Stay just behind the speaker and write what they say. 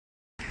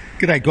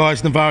G'day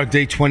guys, Navara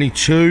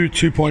D22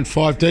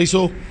 2.5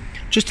 diesel.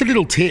 Just a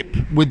little tip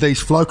with these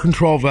flow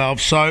control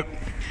valves. So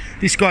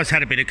this guy's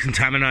had a bit of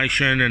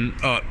contamination and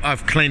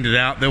I've cleaned it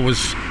out. There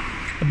was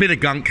a bit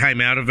of gunk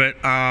came out of it.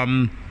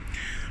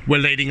 We're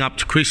leading up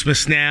to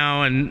Christmas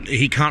now and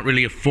he can't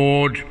really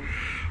afford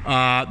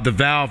the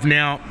valve.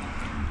 Now,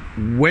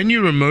 when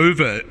you remove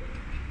it,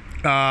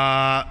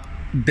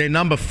 they're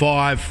number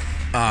 5.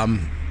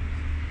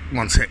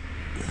 One sec.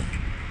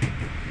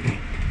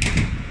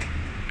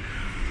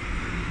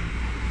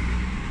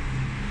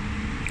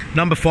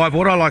 Number 5,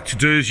 what I like to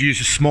do is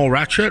use a small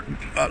ratchet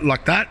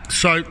like that.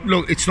 So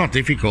look, it's not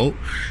difficult.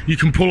 You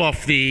can pull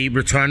off the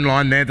return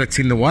line there that's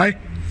in the way.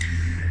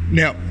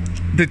 Now,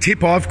 the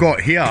tip I've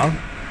got here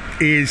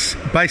is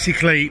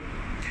basically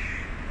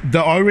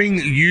the O-ring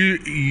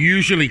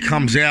usually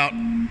comes out.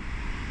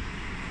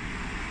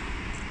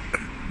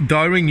 The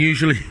O-ring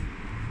usually...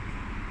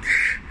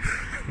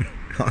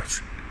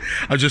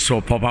 I just saw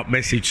a pop-up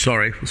message,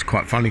 sorry, it was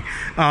quite funny.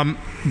 The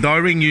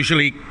O-ring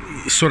usually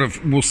sort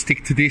of will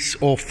stick to this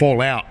or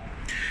fall out.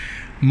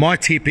 My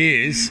tip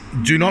is,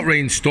 do not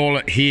reinstall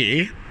it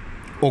here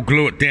or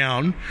glue it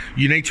down.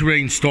 You need to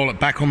reinstall it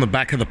back on the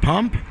back of the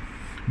pump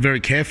very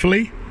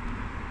carefully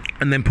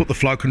and then put the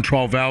flow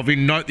control valve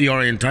in. Note the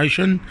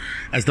orientation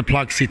as the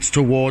plug sits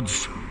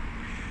towards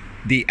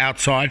the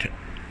outside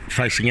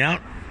facing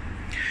out.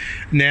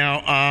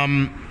 Now,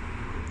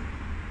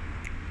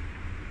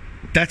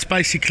 that's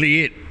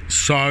basically it.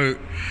 So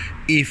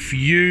if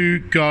you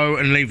go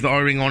and leave the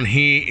O-ring on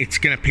here, it's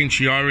going to pinch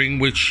the O-ring,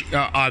 which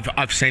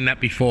I've seen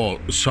that before,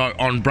 so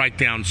on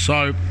breakdown.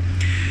 So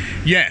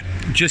yeah,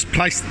 just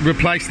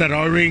replace that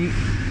O-ring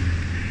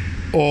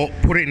or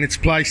put it in its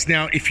place.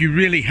 Now, if you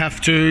really have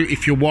to,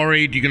 if you're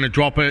worried you're going to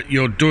drop it,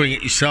 you're doing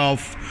it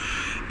yourself,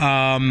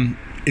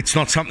 it's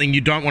not something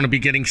you don't want to be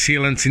getting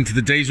sealants into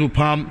the diesel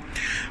pump,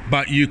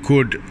 but you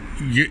could,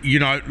 you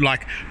know,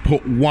 like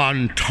put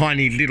one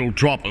tiny little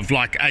drop of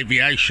like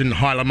aviation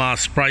Hylamar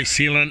spray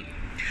sealant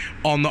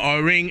on the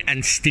O-ring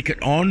and stick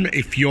it on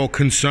if you're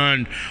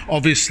concerned.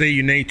 Obviously,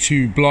 you need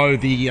to blow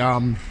the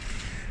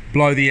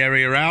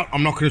area out.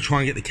 I'm not going to try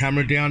and get the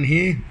camera down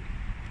here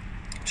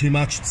too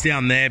much. It's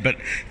down there, but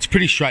it's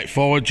pretty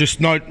straightforward.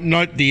 Just note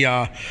the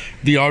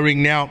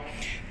O-ring. Now,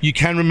 you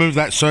can remove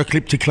that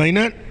circlip to clean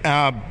it,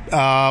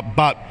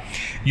 but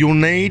you'll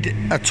need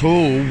a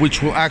tool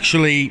which will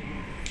actually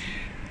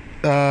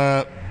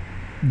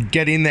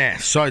get in there,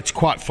 so it's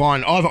quite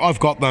fine. I've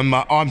got them.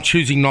 I'm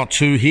choosing not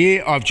to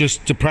here. I've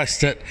just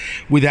depressed it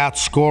without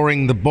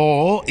scoring the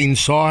bore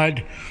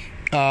inside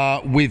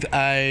with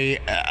a,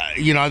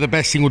 you know, the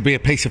best thing would be a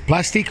piece of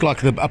plastic,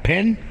 like a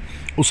pen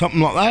or something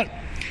like that.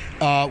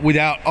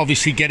 Without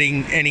obviously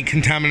getting any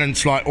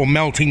contaminants like or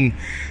melting,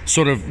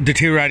 sort of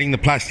deteriorating the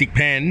plastic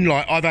pen.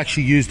 Like I've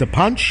actually used a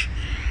punch,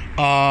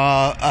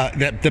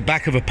 the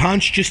back of a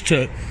punch, just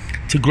to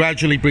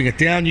gradually bring it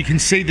down. You can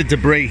see the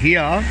debris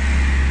here,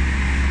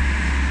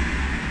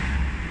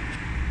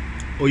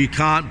 or you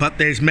can't, but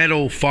there's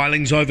metal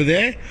filings over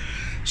there.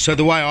 So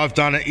the way I've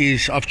done it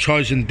is I've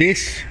chosen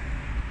this.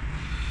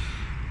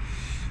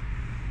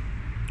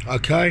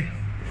 Okay.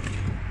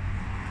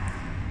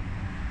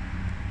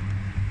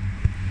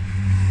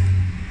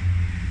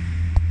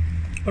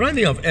 I don't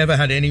think I've ever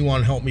had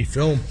anyone help me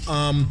film.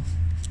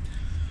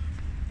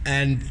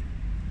 And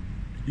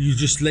you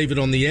just leave it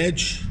on the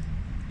edge.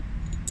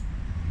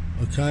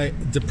 Okay,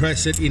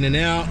 depress it in and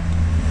out.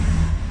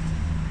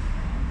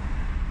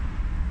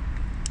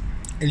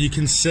 And you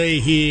can see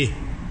here,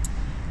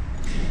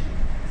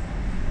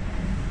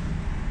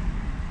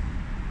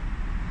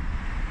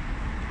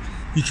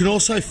 you can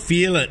also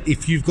feel it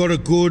if you've got a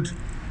good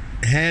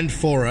hand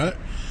for it,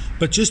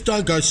 but just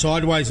don't go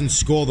sideways and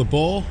score the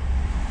bore.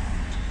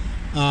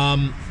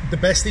 The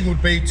best thing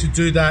would be to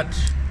do that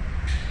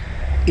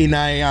in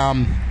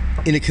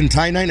a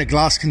container, in a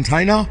glass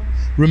container.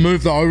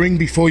 Remove the O-ring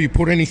before you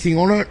put anything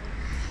on it.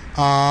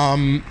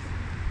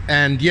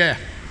 And yeah,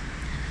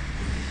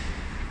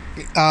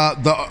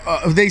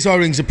 these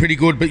O-rings are pretty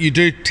good, but you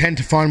do tend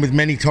to find with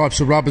many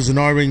types of rubbers and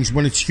O-rings,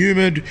 when it's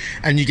humid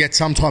and you get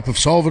some type of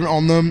solvent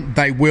on them,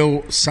 they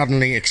will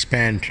suddenly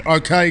expand.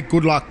 Okay,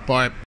 good luck, bye.